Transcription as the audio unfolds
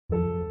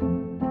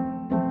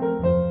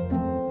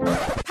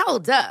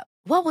Hold up.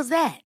 What was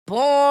that?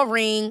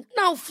 Boring.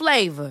 No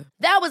flavor.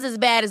 That was as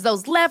bad as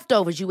those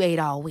leftovers you ate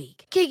all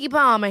week. Keke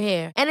Palmer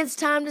here, and it's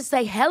time to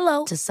say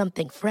hello to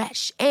something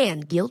fresh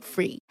and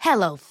guilt-free.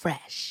 Hello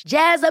Fresh.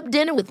 Jazz up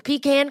dinner with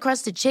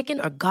pecan-crusted chicken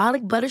or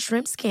garlic butter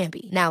shrimp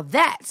scampi. Now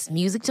that's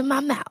music to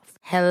my mouth.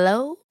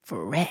 Hello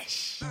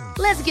Fresh.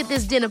 Let's get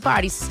this dinner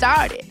party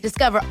started.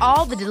 Discover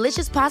all the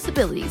delicious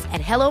possibilities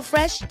at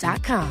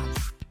hellofresh.com.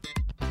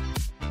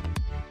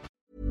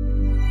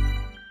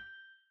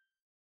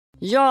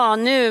 Ja,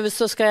 nu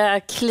så ska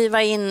jag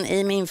kliva in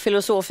i min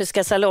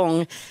filosofiska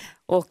salong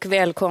och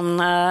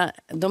välkomna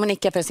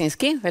Dominika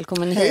Persinski,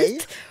 välkommen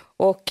hit.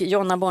 Och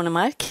Jonna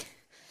Bornemark,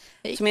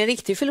 som är en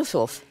riktig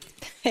filosof.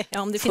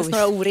 Ja, om det finns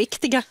några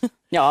oriktiga.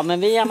 Ja, men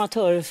vi är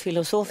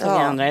amatörfilosofer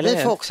vi andra, eller hur?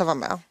 Vi får också vara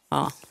med.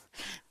 Ja.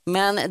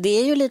 Men det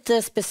är ju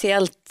lite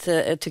speciellt,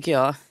 tycker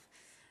jag,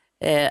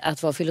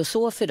 att vara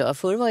filosof idag.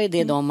 Förr var ju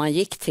det de man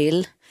gick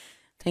till,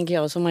 tänker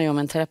jag, som man gör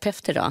med en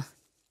terapeut idag.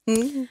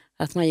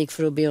 Att man gick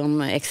för att be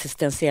om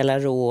existentiella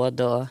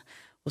råd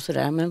och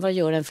sådär. Men vad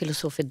gör en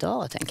filosof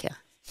idag, tänker jag?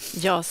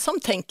 Jag som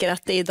tänker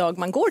att det är idag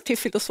man går till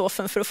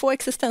filosofen för att få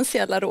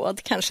existentiella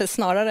råd, kanske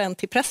snarare än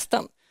till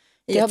prästen.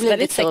 I ett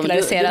väldigt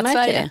sekulariserat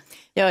Sverige.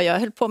 Ja, jag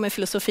höll på med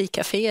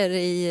filosofikaféer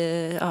i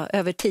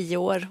över 10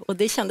 år och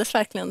det kändes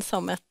verkligen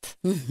som ett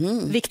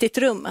viktigt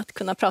rum att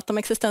kunna prata om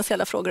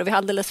existentiella frågor. Och vi har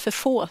alldeles för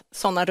få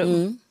sådana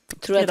rum.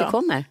 Tror du att det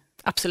kommer?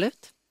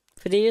 Absolut.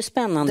 För det är ju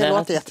spännande. Det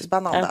låter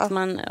jättespännande.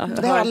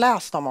 Det har jag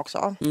läst om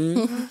också.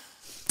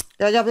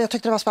 Jag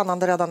tyckte det var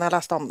spännande redan när jag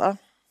läste om det.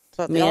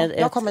 Så med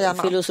jag kommer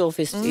gärna.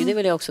 Filosofiskt, det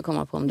vill jag också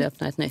komma på om det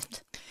öppnar ett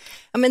nytt.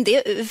 Ja, men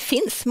det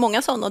finns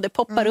många sådana och det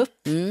poppar upp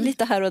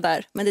lite här och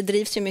där. Men det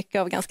drivs ju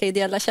mycket av ganska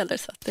ideella källor.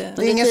 Så att det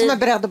är ingen som är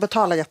beredd att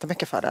betala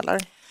jättemycket för det,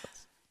 eller?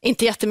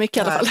 Inte jättemycket i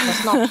alla fall.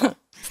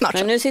 Snart.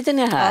 Men nu sitter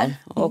ni här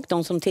och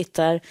de som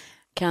tittar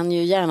kan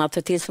ju gärna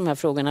ta till sig de här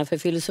frågorna. För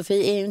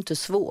filosofi är ju inte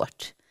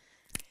svårt.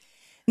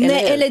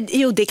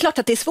 Jo, det är klart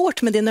att det är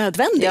svårt, men det är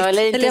nödvändigt. Ja,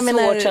 eller inte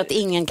svårt så att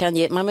ingen kan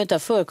ge, man behöver inte ha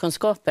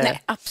förkunskaper.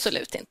 Nej,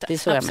 absolut inte. Det är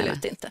så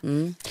absolut inte.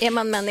 Är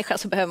man människa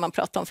så behöver man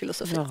prata om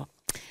filosofi. Ja.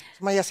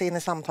 Man ger sig in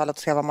i samtalet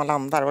och ser var man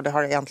landar och det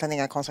har egentligen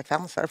inga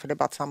konsekvenser för det är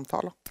bara ett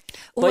samtal.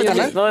 Får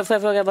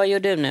jag fråga, vad gör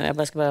du nu?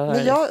 Jag ska bara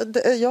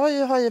höra.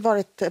 Jag har ju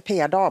varit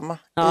PR-dam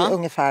i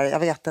ungefär, jag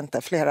vet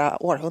inte,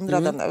 flera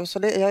århundraden nu. Så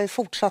jag är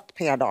fortsatt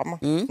PR-dam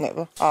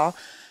nu. Ja.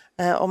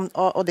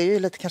 Och det är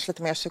ju kanske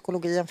lite mer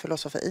psykologi än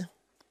filosofi.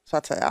 Så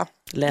att säga.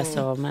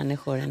 Läsa av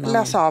människor.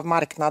 Läsa av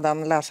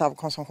marknaden, läsa av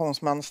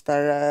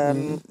konsumtionsmönster.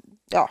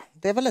 Ja,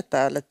 det är väl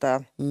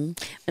lite...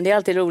 Men det är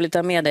alltid roligt att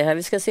ha med dig här.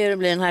 Vi ska se hur det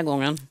blir den här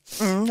gången.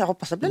 Jag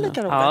hoppas det blir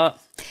lika roligt. Ja.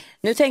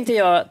 Nu tänkte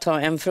jag ta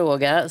en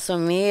fråga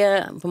som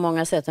är på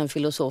många sätt en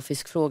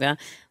filosofisk fråga.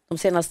 De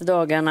senaste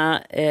dagarna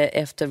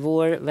efter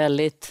vår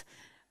väldigt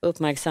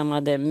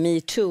uppmärksammade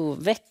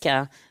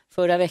MeToo-vecka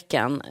förra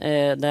veckan,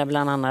 där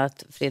bland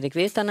annat Fredrik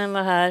Virtanen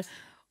var här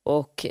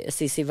och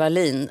Cissi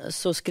Wallin,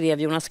 så skrev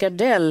Jonas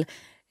Gardell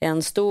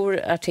en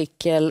stor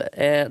artikel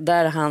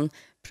där han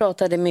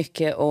pratade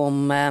mycket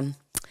om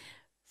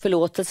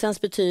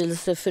förlåtelsens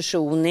betydelse,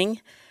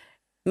 försoning.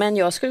 Men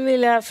jag skulle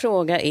vilja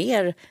fråga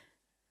er,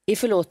 är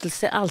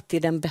förlåtelse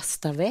alltid den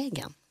bästa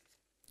vägen?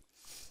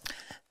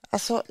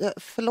 Alltså,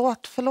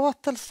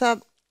 förlåtelse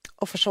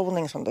och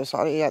försoning som du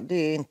sa, det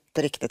är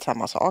inte riktigt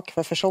samma sak.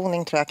 För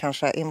försoning tror jag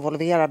kanske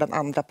involverar den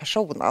andra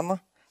personen.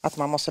 Att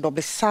man måste då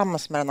bli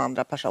sams med den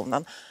andra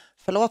personen.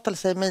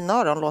 Förlåtelse i mina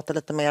öron låter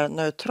lite mer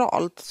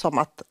neutralt, som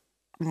att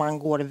man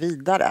går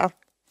vidare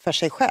för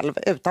sig själv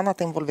utan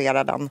att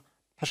involvera den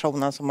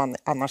personen som man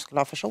annars skulle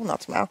ha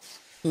försonats med.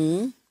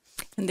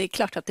 Men det är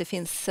klart att det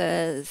finns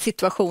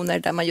situationer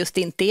där man just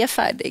inte är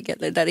färdig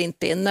eller där det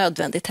inte är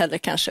nödvändigt heller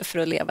kanske för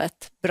att leva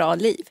ett bra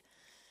liv.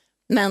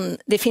 Men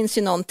det finns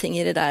ju någonting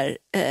i det där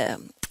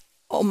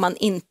om man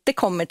inte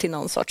kommer till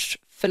någon sorts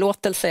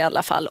förlåtelse i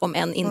alla fall, om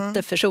än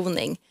inte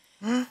försoning.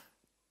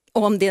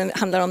 Och om det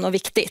handlar om något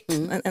viktigt,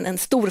 en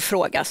stor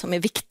fråga som är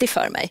viktig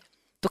för mig,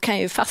 då kan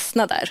jag ju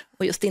fastna där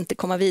och just inte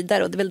komma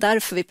vidare. Och det är väl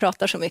därför vi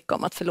pratar så mycket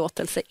om att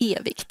förlåtelse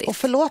är viktigt. Och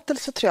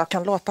förlåtelse tror jag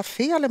kan låta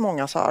fel i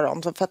många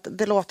öron. För att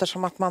det låter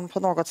som att man på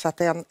något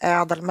sätt är en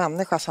ädel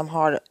människa som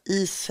har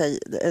i sig,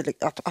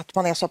 att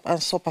man är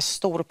en så pass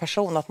stor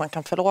person att man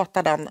kan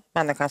förlåta den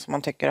människan som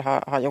man tycker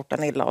har gjort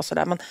en illa och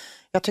sådär. Men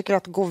jag tycker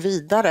att gå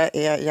vidare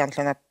är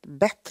egentligen ett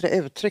bättre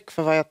uttryck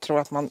för vad jag tror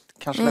att man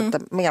kanske lite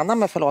menar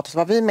med förlåtelse.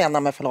 Vad vi menar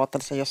med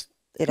förlåtelse just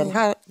i den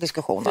här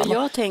diskussionen.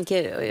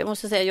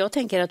 Jag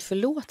tänker att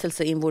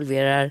förlåtelse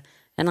involverar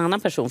en annan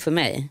person för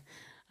mig.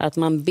 Att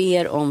man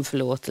ber om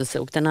förlåtelse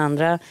och den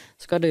andra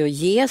ska då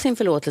ge sin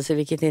förlåtelse,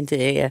 vilket inte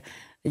är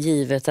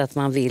givet att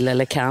man vill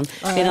eller kan.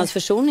 Medan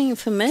försoning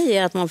för mig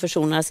är att man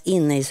försonas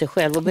inne i sig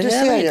själv och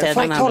behöver inte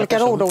den andra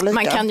personen.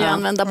 Man kan ju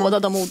använda båda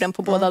de orden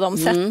på båda de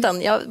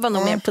sätten. Jag var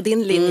nog mer på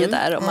din linje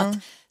där om att,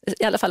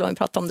 i alla fall om vi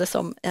pratar om det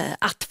som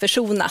att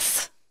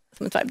försonas.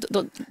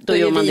 Då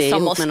är det vi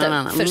som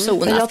måste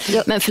försonas.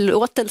 Men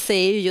förlåtelse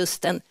är ju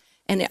just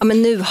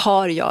men nu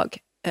har jag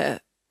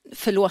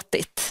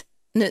förlåtit.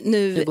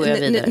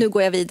 Nu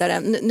går jag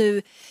vidare.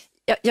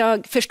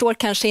 jag förstår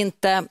kanske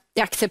inte,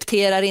 jag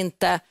accepterar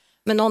inte,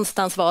 men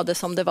någonstans var det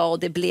som det var och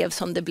det blev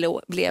som det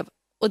blev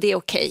och det är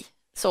okej.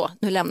 Så,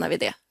 nu lämnar vi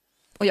det.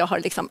 Och jag har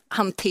liksom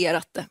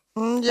hanterat det.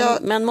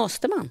 Men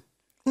måste man?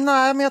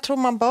 Nej, men jag tror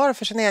man bör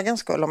för sin egen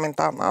skull om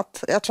inte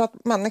annat. Jag tror att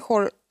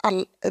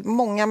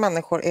många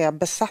människor är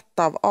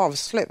besatta av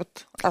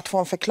avslut. Att få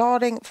en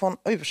förklaring, få en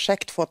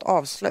ursäkt, få ett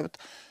avslut.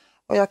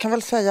 Och jag kan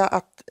väl säga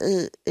att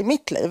i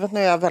mitt liv, nu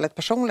är jag väldigt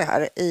personlig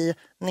här, i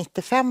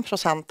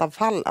 95% av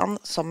fallen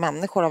som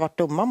människor har varit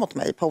dumma mot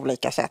mig på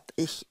olika sätt,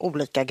 i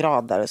olika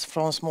grader,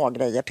 från små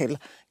grejer till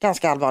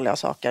ganska allvarliga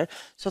saker,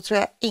 så tror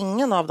jag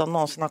ingen av dem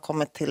någonsin har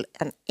kommit till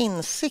en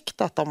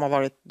insikt att de har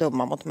varit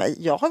dumma mot mig.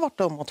 Jag har varit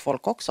dum mot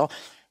folk också.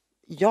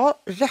 Jag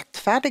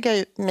rättfärdigar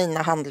ju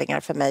mina handlingar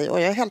för mig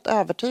och jag är helt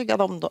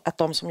övertygad om att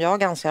de som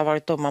jag anser har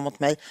varit dumma mot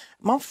mig,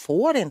 man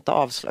får inte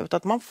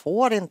avslutat, man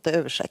får inte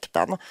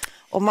ursäkten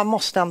och man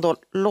måste ändå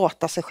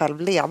låta sig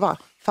själv leva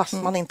fast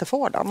man inte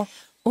får den.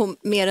 Och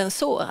mer än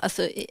så,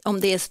 alltså,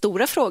 om det är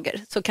stora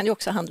frågor så kan det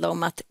också handla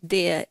om att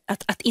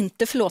att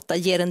inte förlåta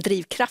ger en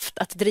drivkraft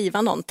att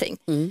driva någonting.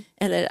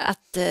 Eller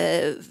att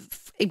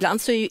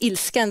ibland så är ju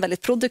ilska en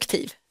väldigt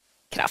produktiv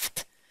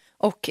kraft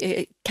och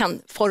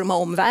kan forma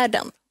om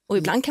världen. Och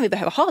ibland kan vi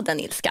behöva ha den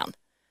ilskan.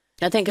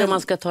 Jag tänker om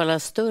man ska tala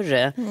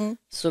större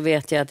så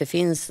vet jag att det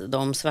finns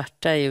de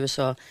svarta i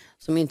USA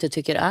som inte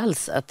tycker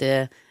alls att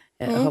det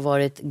har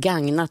varit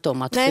gagnat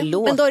dem att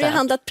förlåta. Men då har det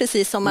handlat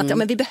precis om att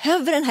men vi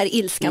behöver den här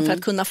ilskan för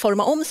att kunna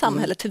forma om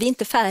samhället. För vi är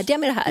inte färdiga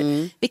med det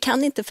här. Vi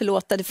kan inte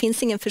förlåta, det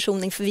finns ingen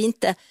försoning för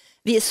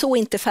vi är så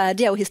inte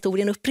färdiga och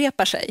historien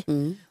upprepar sig.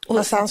 Och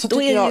men sen så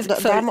då är det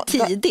jag, för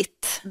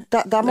tidigt.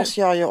 Där måste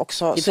jag ju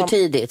också... Det är för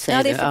tidigt,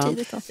 säger du. Ja,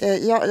 det är för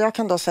tidigt. Jag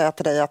kan då säga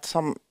till dig att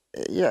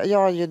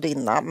jag är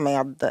judinna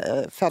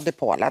född i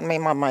Polen.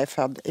 Min mamma är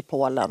född i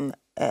Polen,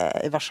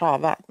 i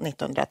Warszawa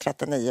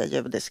 1939,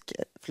 judisk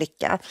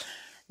flicka.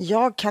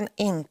 Jag kan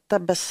inte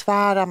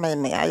besvära mig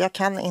med, jag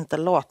kan inte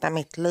låta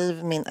mitt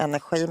liv, min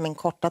energi, min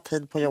korta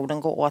tid på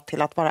jorden gå åt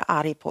till att vara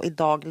arg på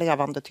idag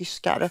levande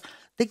tyskar.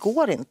 Det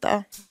går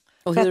inte.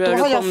 Och hur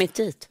har du kommit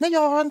dit? Nej,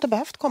 jag har inte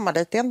behövt komma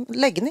dit. Det är en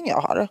läggning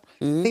jag har.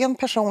 Det är en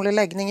personlig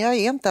läggning. Jag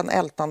är inte en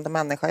ältande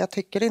människa. Jag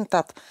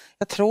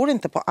tror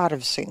inte på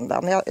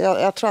arvsynden.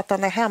 Jag tror att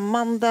den är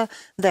hämmande,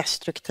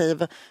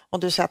 destruktiv. Och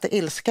du säger att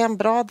ilska är en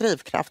bra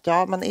drivkraft.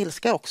 Ja, men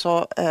ilska är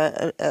också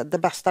det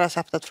bästa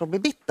receptet för att bli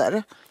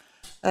bitter.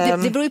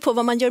 Det beror ju på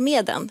vad man gör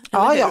med den.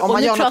 Ja, om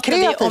man gör något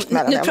kreativt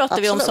med den. Nu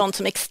pratar vi om sånt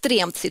som är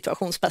extremt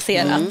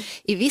situationsbaserat.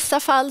 I vissa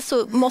fall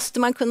så måste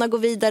man kunna gå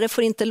vidare,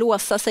 får inte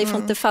låsa sig,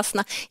 får inte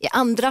fastna. I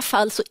andra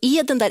fall så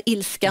är den där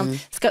ilskan,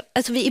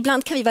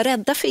 ibland kan vi vara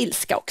rädda för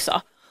ilska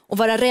också. Och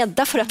vara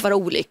rädda för att vara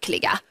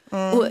olyckliga.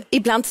 Och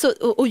ibland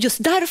och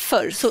just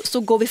därför så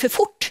går vi för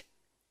fort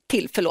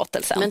till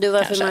förlåtelsen. Men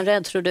varför är man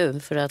rädd, tror du?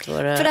 För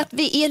att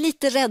vi är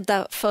lite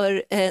rädda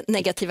för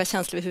negativa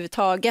känslor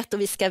överhuvudtaget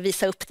och vi ska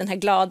visa upp den här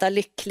glada,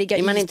 lyckliga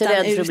ytan. Är man inte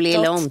rädd för att bli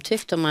illa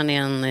omtyckt om man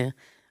är en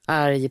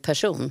arg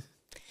person?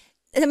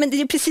 Nej, men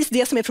det är precis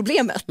det som är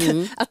problemet.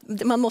 Att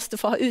man måste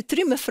få ha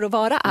utrymme för att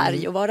vara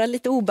arg och vara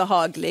lite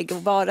obehaglig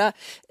och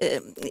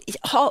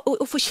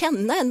och få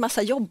känna en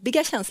massa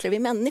jobbiga känslor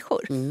vid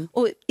människor.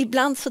 Och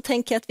ibland så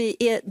tänker jag att vi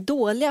är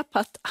dåliga på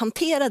att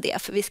hantera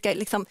det, för vi ska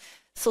liksom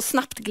så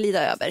snabbt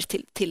glida över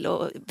till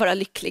att vara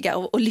lyckliga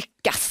och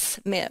lyckas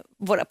med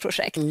våra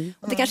projekt.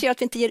 Och det kanske gör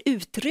att vi inte ger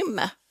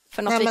utrymme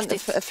för något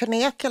viktigt. Men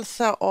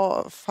förnekelse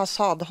och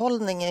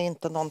fasadhållning är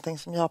inte någonting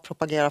som jag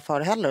propagerar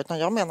för heller, utan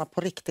jag menar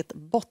på riktigt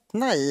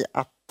bottna i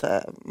att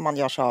man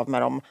gör sig av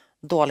med de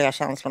dåliga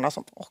känslorna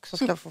som också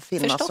ska få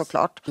finnas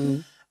såklart.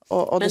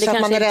 Och du säger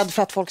att man är rädd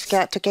för att folk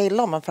ska tycka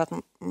illa om en för att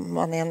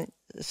man är en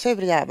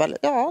sur jävel.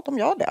 Ja, de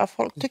gör det.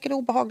 Folk tycker det är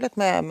obehagligt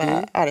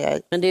med arga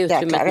men det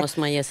utrymmet måste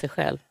man ge sig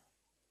själv.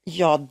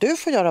 Ja, du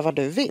får göra vad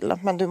du vill,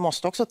 men du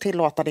måste också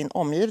tillåta din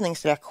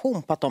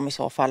omgivningsreaktion på att de i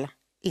så fall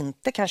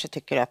inte kanske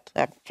tycker att,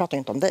 jag pratar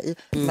inte om dig,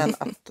 men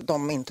att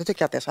de inte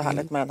tycker att det är så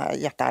härligt med den här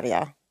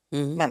jättearga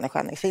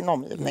människan i sin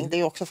omgivning. Det är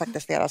ju också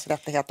faktiskt deras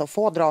rättighet att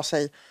få dra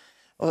sig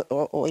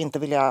och inte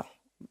vilja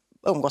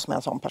umgås med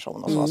en sån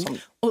person. Och så.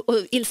 Och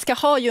ilska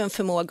har ju en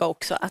förmåga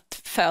också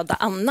att föda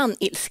annan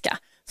ilska.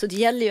 Så det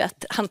gäller ju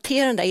att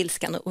hantera den där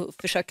ilskan och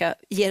försöka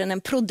ge den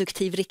en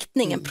produktiv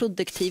riktning, en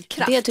produktiv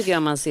kraft. Det tycker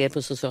jag man ser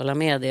på sociala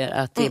medier,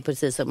 att det är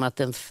precis som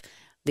att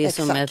det är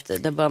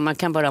som man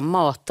kan bara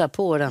mata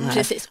på den här.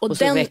 Precis. Och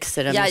så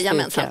växer den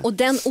med styrka. Och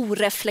den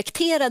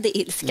oreflekterade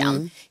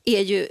ilskan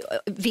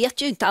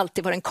vet ju inte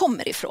alltid var den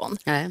kommer ifrån.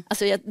 Nej.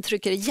 Alltså jag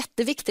tycker det är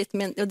jätteviktigt,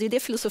 och det är det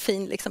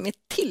filosofin liksom är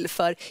till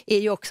för, är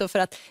ju också för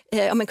att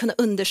kunna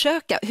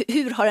undersöka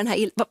hur har den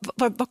här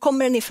var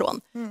kommer den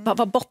ifrån?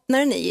 Vad bottnar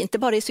den i? Inte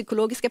bara i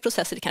psykologiska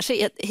processer, det kanske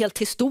är ett helt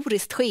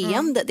historiskt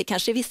skeende, det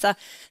kanske är vissa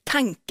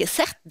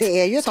tankesätt.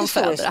 Det är ju ett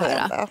historiskt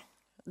skeende.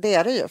 Det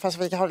är det ju, fast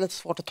vi har lite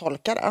svårt att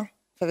tolka det.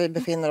 För vi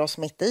befinner oss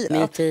mitt i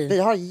det. Vi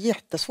har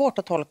jättesvårt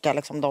att tolka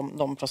liksom,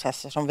 de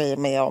processer som vi är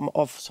med om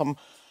och som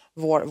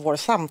vår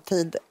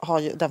samtid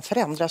den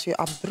förändras ju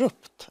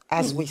abrupt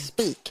as we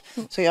speak.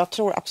 Så jag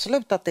tror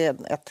absolut att det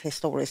är ett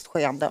historiskt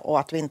skeende och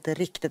att vi inte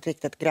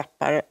riktigt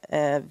greppar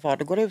vad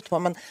det går ut på.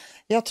 Men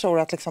jag tror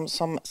att liksom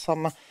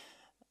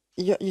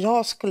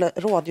jag skulle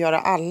rådgöra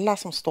alla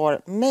som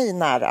står mig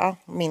nära,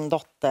 min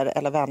dotter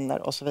eller vänner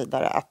och så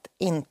vidare, att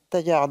inte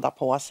göda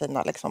på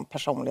sina liksom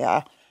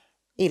personliga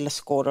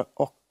ilskor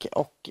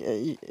och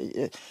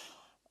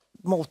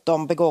mot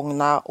de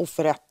begångna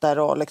oförrätter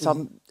och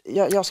liksom,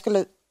 jag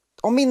skulle,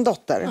 om min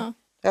dotter,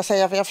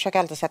 jag försöker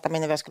alltid sätta mig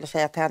in i vad jag skulle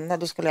säga till henne,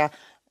 då skulle jag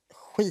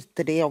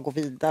skita i det och gå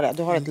vidare.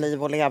 Du har ett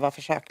liv att leva,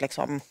 försök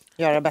liksom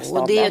göra det bästa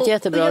av det. Det är ett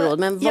jättebra råd.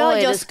 Men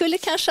jag skulle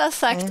kanske ha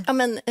sagt,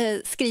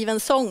 skriv en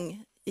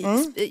sång,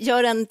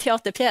 gör en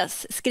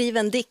teaterpjäs, skriv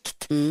en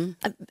dikt,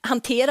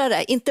 hantera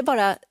det, inte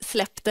bara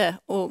släpp det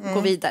och gå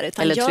vidare,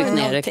 utan eller gör tryck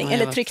ner någonting. Det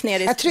eller tryck ner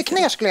det. Tryck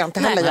ner skulle jag inte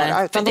heller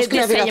göra, utan då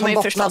skulle jag vilja att de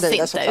bottnade i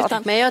det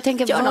såklart. Men jag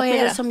tänker, vad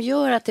är det som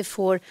gör att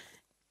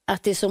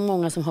det är så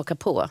många som hakar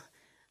på?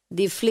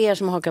 Det är fler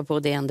som hakar på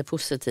det än det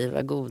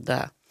positiva,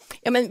 goda.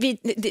 Ja, men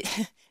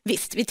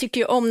visst, vi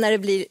tycker ju om när det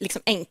blir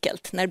liksom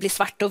enkelt, när det blir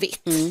svart och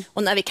vitt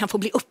och när vi kan få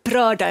bli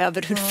upprörda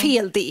över hur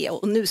fel det är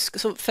och nu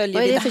så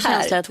följer vi det här. Vad är det för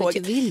känsla att vi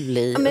vill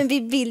bli? Ja, men vi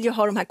vill ju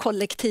ha de här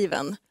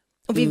kollektiven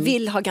och vi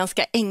vill ha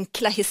ganska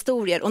enkla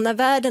historier, och när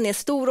världen är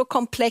stor och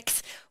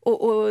komplex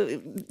och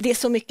det är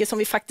så mycket som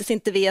vi faktiskt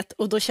inte vet,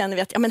 och då känner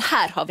vi att men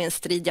här har vi en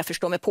strid jag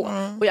förstår mig på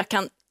och jag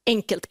kan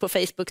enkelt på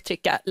Facebook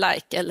trycka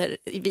like eller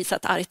visa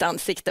ett argt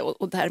ansikte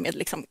och därmed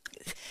liksom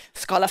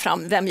skala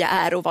fram vem jag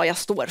är och vad jag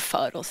står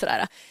för och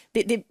sådär.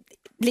 Det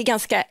blir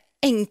ganska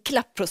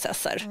enkla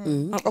processer.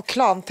 Och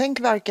klantänk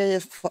verkar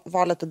ju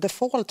vara lite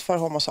default för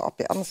Homo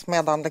sapiens,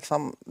 medan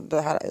liksom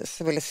det här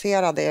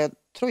civiliserade är,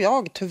 tror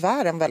jag,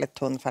 tyvärr en väldigt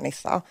tunn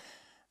fernissa.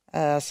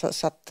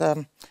 Så att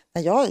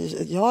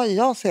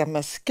jag ser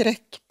med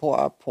skräck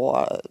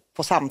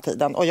på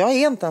samtiden, och jag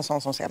är inte en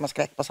sån som ser med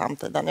skräck på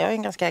samtiden. Jag är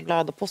en ganska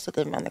glad och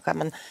positiv människa,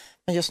 men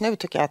just nu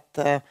tycker jag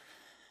att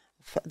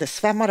det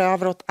svämmar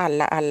över åt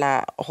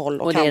alla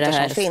håll och kanter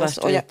som finns.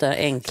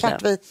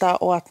 Svartvita,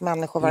 och att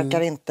människor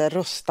verkar inte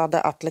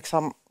rustade att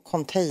liksom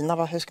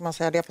containa, hur ska man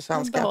säga det på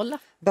svenska?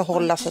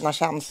 Behålla sina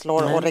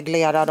känslor och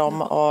reglera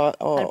dem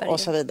och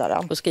så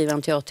vidare. Och skriva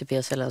en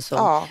teaterpjäs eller så.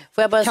 Ja,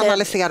 får jag bara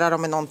kanalisera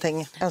dem i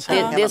någonting.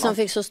 Det som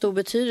fick så stor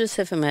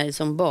betydelse för mig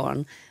som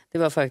barn, det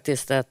var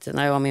faktiskt att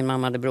när jag och min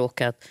mamma hade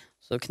bråkat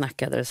så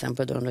knackade det sen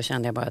på dörren, och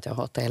kände jag bara att jag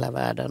hatar hela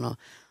världen.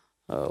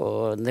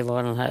 Och det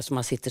var den här som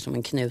man sitter som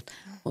en knut.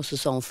 Och så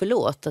sa hon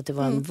förlåt, att det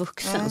var en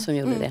vuxen som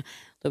gjorde det.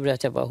 Då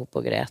bröt jag bara ihop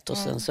och grät, och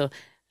sen så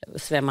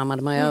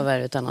svämmade man över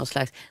utan någon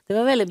slags. Det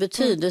var väldigt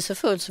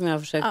betydelsefullt, som jag har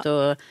försökt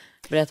att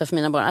berätta för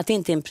mina barn. Att det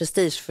inte är en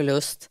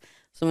prestigeförlust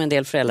som en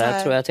del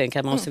föräldrar tror jag tänker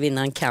att man måste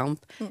vinna en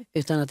kamp,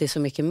 utan att det är så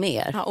mycket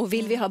mer. Ja, och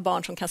vill vi ha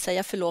barn som kan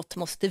säga förlåt,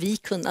 måste vi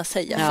kunna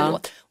säga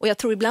förlåt. Och jag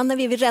tror ibland när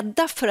vi är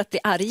rädda för att bli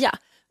arga,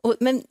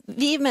 men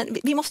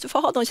vi måste få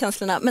ha de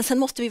känslorna, men sen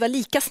måste vi vara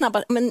lika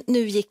snabba. Men nu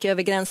gick jag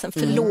över gränsen,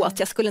 förlåt,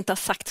 jag skulle inte ha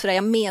sagt så där,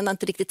 jag menar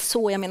inte riktigt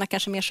så, jag menar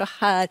kanske mer så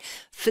här,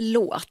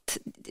 förlåt,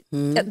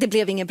 det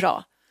blev inget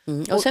bra.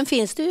 Och sen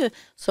finns det ju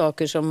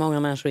saker som många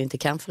människor inte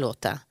kan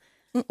förlåta.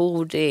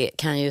 Ord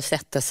kan ju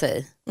sätta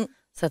sig,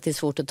 så att det är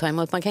svårt att ta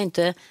emot. Man kan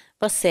inte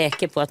vara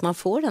säker på att man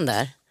får den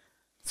där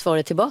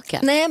svaret tillbaka.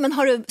 Nej, men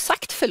har du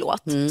sagt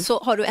förlåt så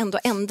har du ändå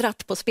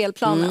ändrat på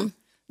spelplanen.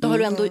 Då har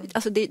du ändå,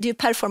 alltså det är ju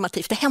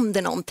performativt, det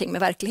händer någonting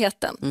med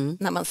verkligheten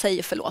när man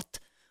säger förlåt.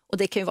 Och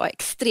det kan ju vara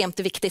extremt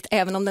viktigt,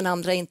 även om den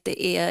andra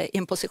inte är i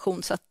en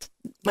position så att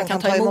man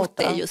kan ta emot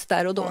det just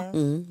där och då.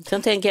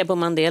 Sen tänker jag på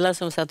Mandela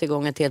som satte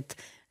igång ett helt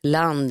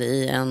land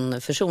i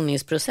en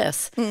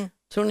försoningsprocess.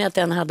 Tror ni att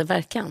den hade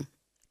verkan?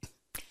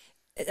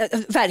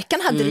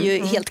 Verkan hade det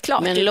ju helt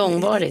klart. Men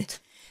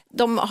långvarigt?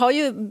 De har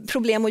ju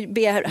problem att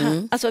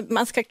alltså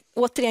man ska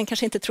återigen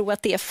kanske inte tro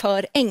att det är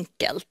för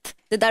enkelt.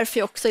 Det är därför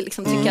jag också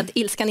liksom tycker att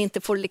ilskan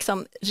inte får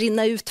liksom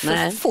rinna ut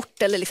för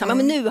fort. Eller liksom,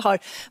 men nu har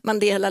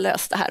Mandela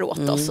löst det här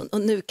åt oss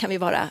och nu kan vi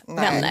vara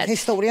vänner.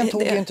 Historien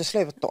tog ju inte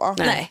slut då.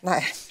 Nej.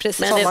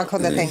 Precis. Som man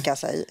kunde tänka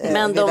sig.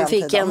 Men de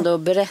fick tiden ändå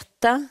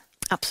berätta.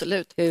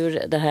 Absolut.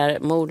 Hur det här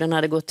morden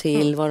hade gått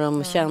till, vad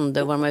de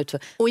kände och vad de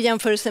utförde. Och i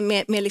jämförelse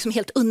med liksom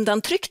helt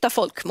undantryckta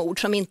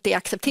folkmord som inte är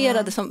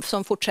accepterade,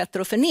 som fortsätter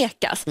att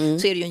förnekas, så är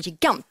det ju en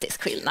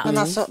gigantisk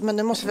skillnad. Men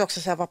nu måste vi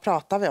också säga, vad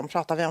pratar vi om?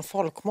 Pratar vi om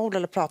folkmord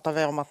eller pratar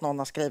vi om att någon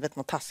har skrivit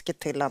något taskigt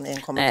till en i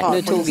en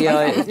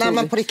kommentar? Nej,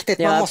 men på riktigt,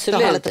 man måste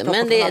ha lite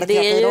proportionalitet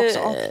i det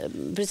också.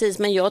 Precis,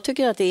 men jag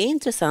tycker att det är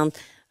intressant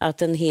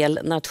att en hel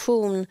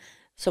nation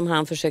som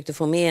han försökte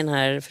få med i den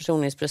här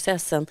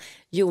försoningsprocessen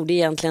gjorde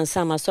egentligen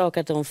samma sak,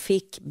 att de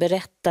fick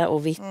berätta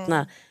och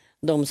vittna,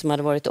 de som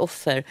hade varit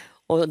offer,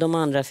 och de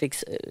andra fick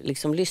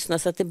liksom lyssna,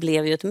 så att det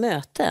blev ju ett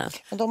möte.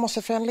 Men då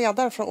måste, för en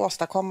ledare, för att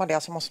åstadkomma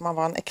det, så måste man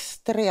vara en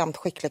extremt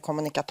skicklig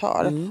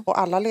kommunikatör, och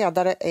alla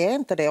ledare är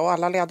inte det, och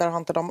alla ledare har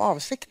inte de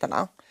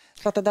avsikterna.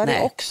 Så att det där Nej.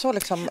 är också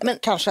liksom,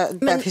 kanske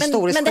ett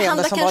historiskt men det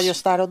skeende som var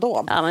just där och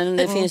då. Ja, men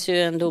det finns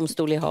ju en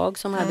domstol i Haag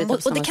som arbetar på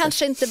Och samma det sätt.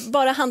 kanske inte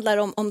bara handlar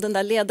om den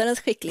där ledarens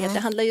skicklighet. Det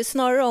handlar ju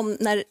snarare om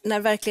när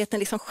verkligheten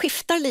liksom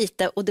skiftar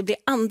lite och det blir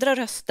andra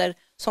röster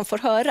som får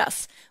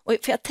höras. Och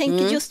för jag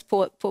tänker just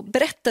på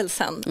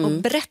berättelsen och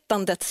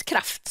berättandets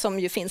kraft som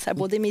ju finns här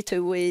både i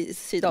MeToo och i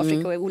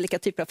Sydafrika och i olika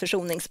typer av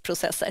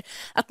försoningsprocesser.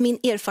 Att min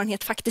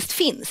erfarenhet faktiskt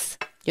finns.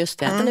 Just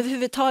det. Att den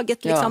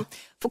överhuvudtaget liksom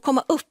får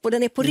komma upp och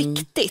den är på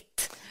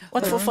riktigt. Och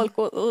att få folk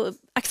att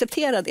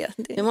acceptera det.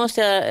 Nu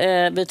måste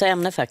jag byta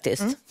ämne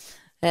faktiskt.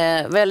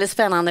 Väldigt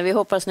spännande. Vi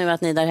hoppas nu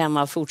att ni där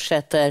hemma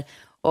fortsätter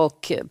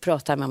och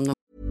pratar med om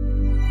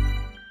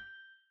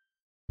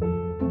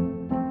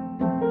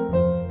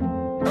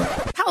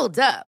Hold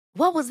up.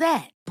 What was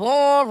that?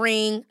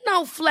 Boring.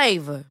 No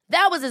flavor.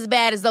 That was as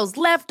bad as those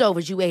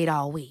leftovers you ate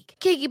all week.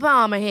 Keke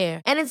Palmer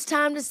here, and it's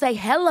time to say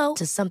hello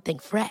to something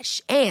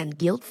fresh and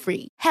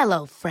guilt-free.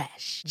 Hello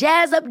Fresh.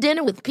 Jazz up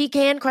dinner with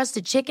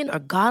pecan-crusted chicken or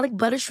garlic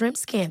butter shrimp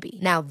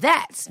scampi. Now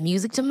that's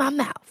music to my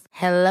mouth.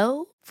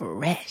 Hello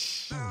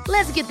Fresh.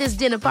 Let's get this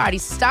dinner party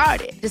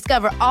started.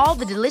 Discover all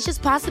the delicious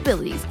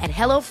possibilities at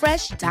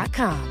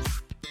hellofresh.com.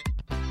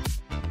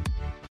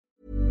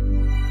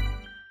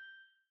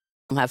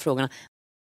 de här frågorna.